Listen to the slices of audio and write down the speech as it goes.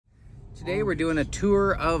Today we're doing a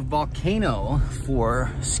tour of Volcano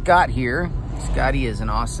for Scott here. Scotty is an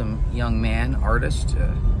awesome young man, artist.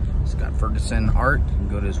 Scott Ferguson Art. You can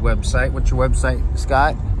go to his website. What's your website,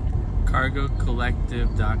 Scott?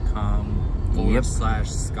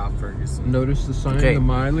 cargocollective.com/Scott Ferguson. Notice the sign, the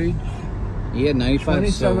mileage. Yeah, 95.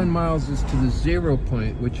 27 miles is to the 0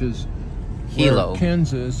 point, which is Hilo,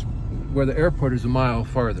 Kansas, where the airport is a mile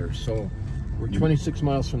farther. So we're 26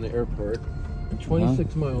 miles from the airport, and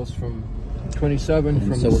 26 miles from 27 and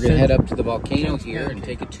from. So the we're gonna head up to the volcano here and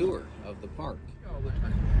take a tour of the park. All the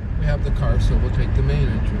time. We have the car, so we'll take the main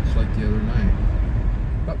entrance like the other night.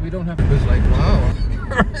 But we don't have to. It's like, wow.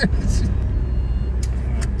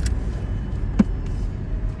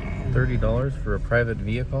 $30 for a private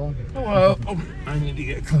vehicle. Oh, I need to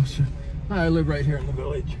get closer. I live right here in the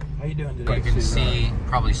village. How you doing today? You can see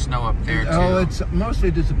probably snow up there too. Oh, it's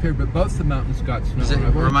mostly disappeared, but both the mountains got snow. Does it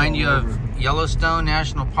remind you of Yellowstone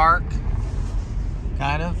National Park?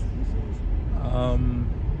 Kind of.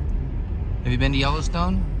 Have you been to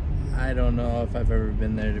Yellowstone? I don't know if I've ever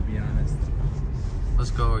been there, to be honest. Let's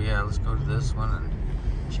go. Yeah, let's go to this one and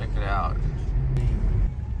check it out.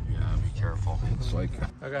 Yeah, be careful. It's like.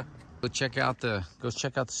 Okay. Go check out the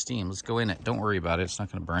steam. Let's go in it. Don't worry about it. It's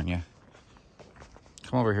not going to burn you.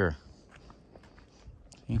 Come over here.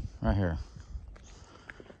 See? Right here.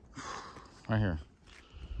 Right here.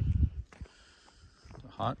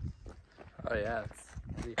 Hot? Oh yeah, it's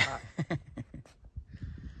pretty hot.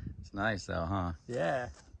 It's nice though, huh? Yeah.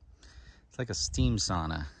 It's like a steam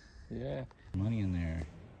sauna. Yeah. Money in there.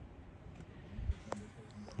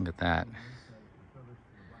 Look at that.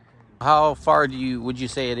 How far would you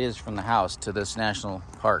say it is from the house to this national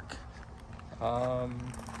park?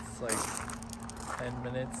 It's like 10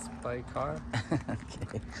 minutes by car.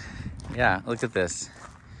 Okay. Yeah, look at this.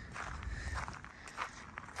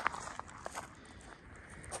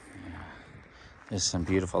 There's some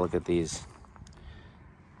beautiful, look at these.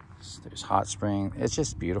 There's hot spring. It's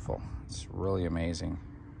just beautiful. It's really amazing.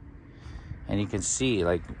 And you can see,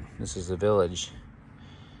 like, this is the village.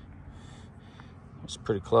 It's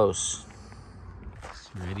pretty close.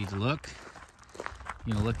 So ready to look?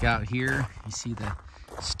 You know, look out here. You see the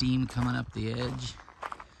steam coming up the edge.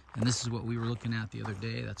 And this is what we were looking at the other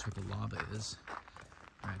day. That's where the lava is.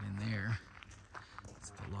 Right in there. It's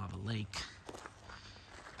the lava lake.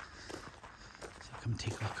 So come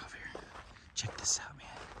take a look over here. Check this out, man.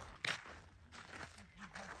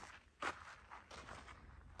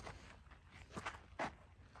 What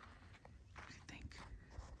do you think?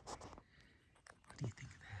 What do you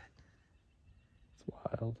think of that? It's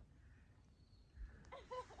wild.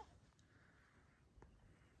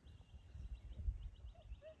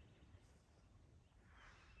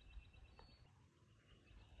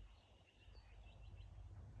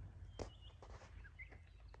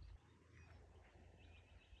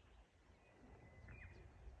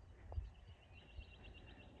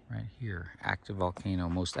 Right here, active volcano,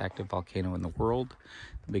 most active volcano in the world,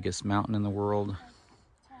 the biggest mountain in the world.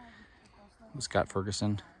 Scott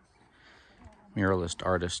Ferguson, muralist,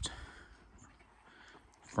 artist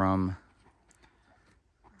from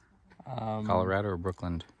Colorado or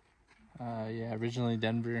Brooklyn? Yeah, originally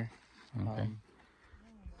Denver. Okay.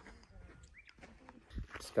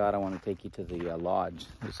 Scott, I want to take you to the lodge.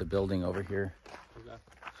 There's a building over here. Okay.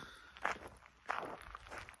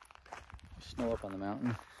 Snow up on the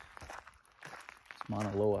mountain. It's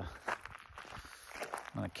Mauna Loa.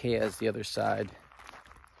 Mauna Kea is the other side.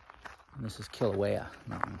 And this is Kilauea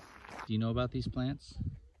Mountain. Do you know about these plants?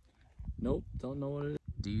 Nope, don't know what it is.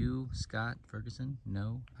 Do you, Scott Ferguson,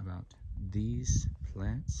 know about these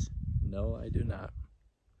plants? No, I do not.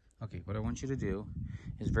 Okay, what I want you to do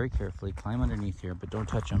is very carefully climb underneath here, but don't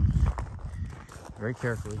touch them. Very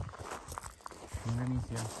carefully. Come underneath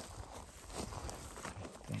here.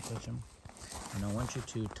 Don't touch them. And I want you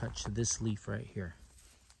to touch this leaf right here.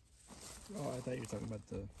 Oh, I thought you were talking about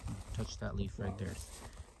the... Touch that leaf right there.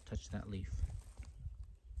 Touch that leaf.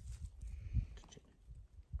 Touch it.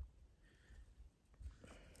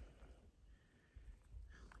 Oh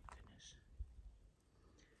my goodness.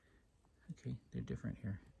 Okay, they're different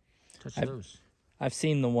here. Touch those. I've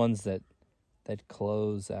seen the ones that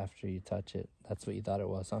close after you touch it. That's what you thought it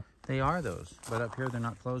was, huh? They are those, but up here they're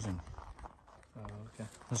not closing. Oh, okay.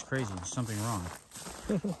 That's crazy. There's something wrong.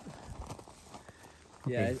 Okay,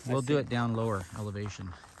 Yeah, we'll do it down lower elevation.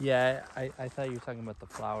 Yeah, I thought you were talking about the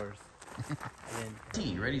flowers.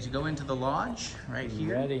 You ready to go into the lodge right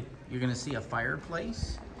here? Ready. You're going to see a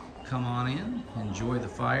fireplace. Come on in, enjoy the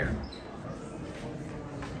fire.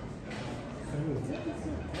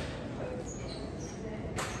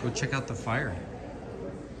 Go check out the fire.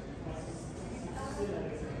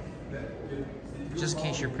 just in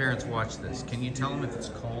case your parents watch this, can you tell them if it's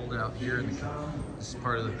cold out here in this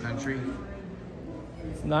part of the country?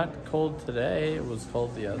 It's not cold today. It was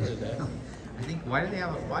cold the other day. I think, why do they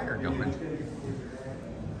have a fire going?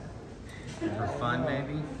 For fun,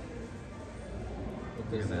 maybe?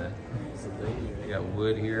 Look at that. You got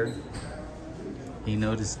wood here. He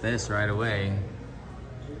noticed this right away.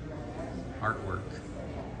 Artwork.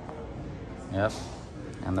 Yep.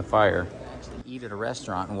 And the fire. Actually eat at a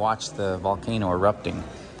restaurant and watch the volcano erupting.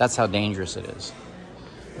 That's how dangerous it is.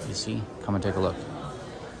 You see? Come and take a look.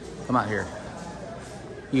 Come out here.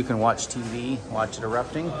 You can watch TV, watch it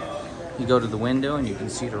erupting. You go to the window and you can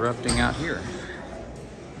see it erupting out here.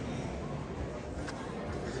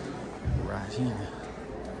 Right here.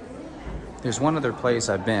 There's one other place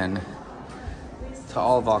I've been,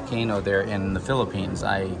 Taal Volcano there in the Philippines.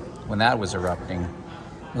 When that was erupting,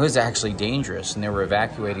 it was actually dangerous and they were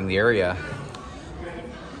evacuating the area.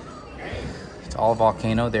 Taal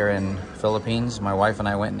Volcano there in Philippines. My wife and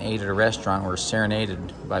I went and ate at a restaurant. We were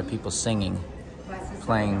serenaded by people singing,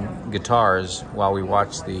 playing guitars while we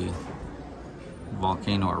watched the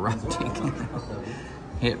volcano erupting.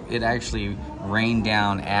 It actually rained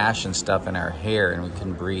down ash and stuff in our hair and we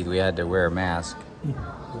couldn't breathe. We had to wear a mask.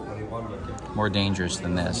 More dangerous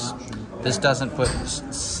than this. This doesn't put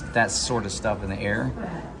that sort of stuff in the air.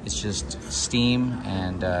 It's just steam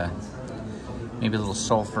and maybe a little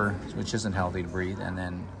sulfur, which isn't healthy to breathe, and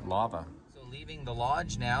then lava. So leaving the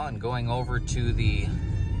lodge now and going over to the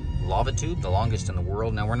lava tube, the longest in the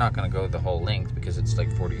world. Now we're not going to go the whole length because it's like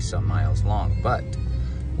 40-some miles long, but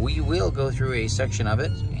we will go through a section of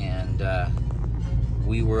it, and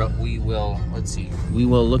we will let's see. We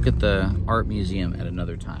will look at the art museum at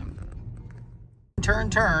another time. Turn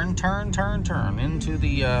into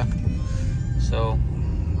the. So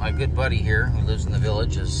my good buddy here, who lives in the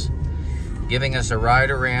village, is giving us a ride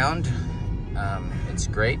around. It's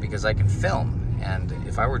great because I can film, and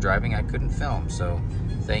if I were driving, I couldn't film. So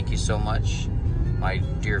thank you so much, my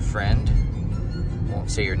dear friend. Won't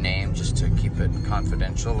say your name just to keep it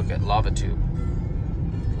confidential. Look at Lava Tube.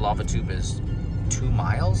 Lava Tube is 2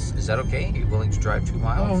 miles. Is that okay? Are you willing to drive 2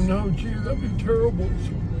 miles? Oh no, gee, that'd be terrible.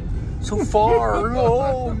 So far.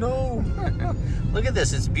 Oh no. Look at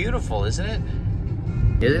this. It's beautiful, isn't it?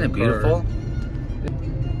 Isn't it beautiful?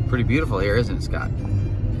 Pretty beautiful here, isn't it, Scott?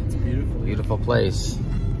 It's beautiful. Beautiful place.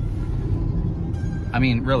 I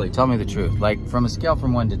mean, really, tell me the truth. Like, from a scale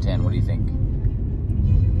from 1 to 10, what do you think?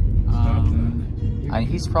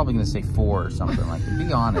 He's probably going to say 4 or something like that.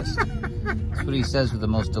 Be honest. That's what he says with the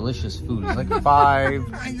most delicious food. He's like 5.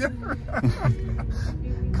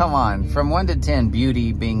 Come on. From 1 to 10,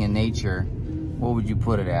 beauty, being in nature, what would you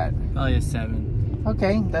put it at? Probably a 7.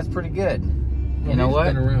 Okay, that's pretty good. Well, you know what?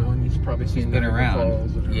 He's been around. He's probably seen been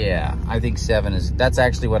around. Yeah, I think 7 is, that's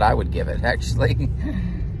actually what I would give it, actually.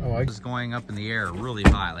 Oh, I was going up in the air really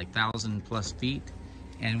high, like 1,000+ feet.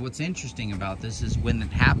 And what's interesting about this is when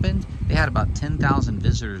it happened, they had about 10,000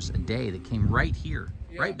 visitors a day that came right here,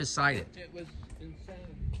 right beside it. It was insane.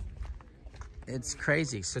 It's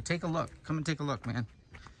crazy. So take a look. Come and take a look, man.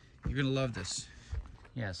 You're gonna love this.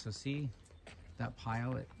 Yeah, so see that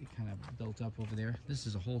pile, it kind of built up over there. This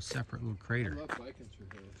is a whole separate little crater. I love biking through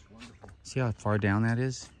here. It's wonderful. See how far down that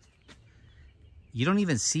is? You don't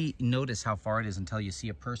even notice how far it is until you see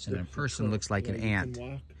a person, and a person looks like an ant.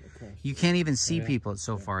 You can't even see people. It's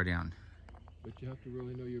so far down. But you have to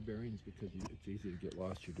really know your bearings because it's easy to get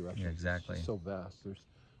lost your direction. Yeah, exactly. It's so vast. Do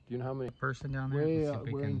you know how many? Person down there? Way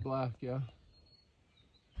wearing black, yeah.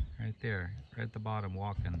 Right there, right at the bottom,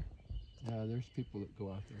 walking. Yeah, there's people that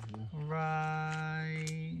go out there. Yeah.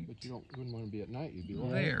 Right. But you wouldn't want to be at night. You'd be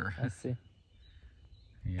lost. There. I see.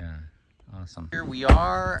 Yeah. Awesome. Here we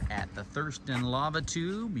are at the Thurston Lava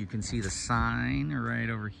Tube. You can see the sign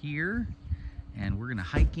right over here. And we're gonna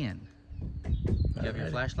hike in. You have your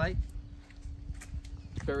flashlight?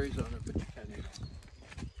 Berries on it, but you can't eat.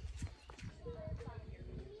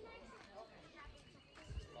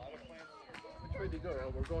 Which way do you go?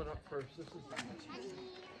 Well, we're going up first.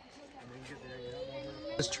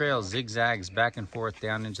 This trail zigzags back and forth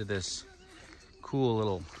down into this cool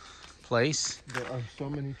little place. There are so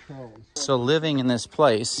many trails. So living in this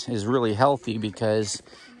place is really healthy because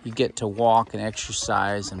you get to walk and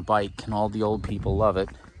exercise and bike, and all the old people love it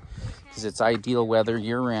because it's ideal weather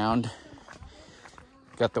year-round.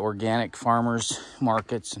 Got the organic farmers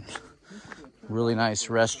markets and really nice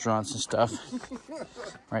restaurants and stuff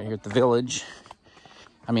right here at the village.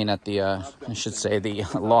 I mean at the, I should say the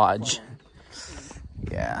lodge.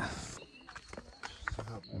 Yeah.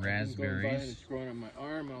 Raspberries. It's growing on my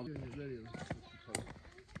arm. I'll do the videos.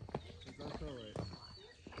 That's all right.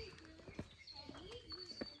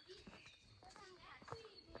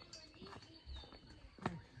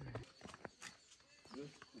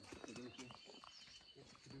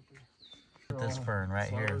 this fern right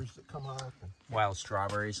here. Flowers that come up. Wild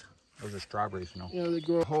strawberries. Those are strawberries, you know. Yeah, they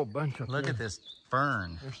grow a whole bunch up Look there. at this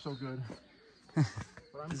fern. They're so good. But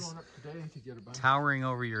I'm going up today to get a bunch. Towering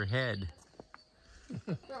over your head.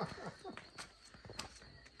 Look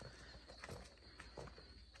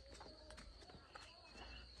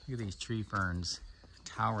at these tree ferns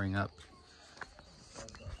towering up.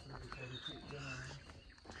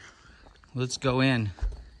 Let's go in.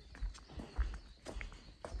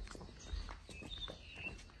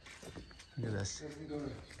 Look at this. We go to my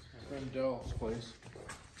friend Dell's place.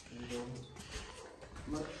 And go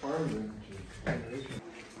much farther into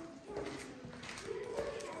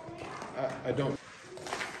I don't.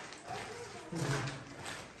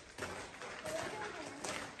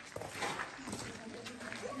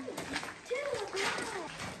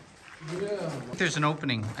 Yeah. There's an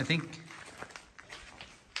opening, I think.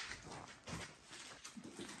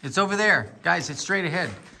 It's over there. Guys, it's straight ahead.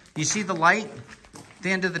 You see the light at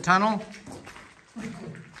the end of the tunnel?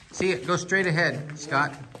 See it? Go straight ahead,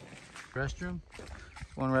 Scott. Restroom?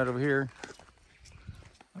 One right over here.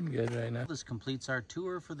 I'm good right now. This completes our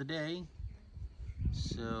tour for the day.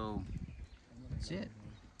 So, that's it.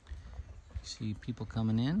 See people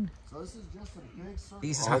coming in. So this is just a big circle.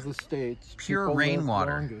 These All are the states. pure people live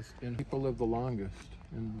rainwater. longest, and people live the longest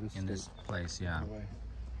in this place, yeah. Hawaii.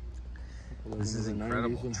 People live This is in the 90s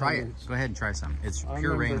incredible. and Try it. 100s. Go ahead and try some. It's I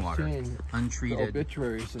pure remember rainwater, seeing the untreated.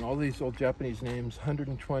 obituaries and all these old Japanese names,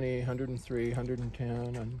 120, 103, 110,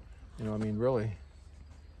 and you know, I mean, really.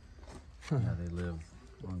 Yeah, they live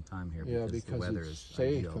a long time here Yeah, because the because weather it's is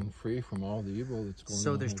safe ideal. and free from all the evil that's going on.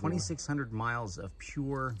 So there's over 2,600 miles of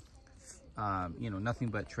pure, you know, nothing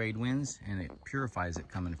but trade winds, and it purifies it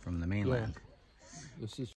coming from the mainland. there.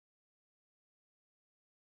 This is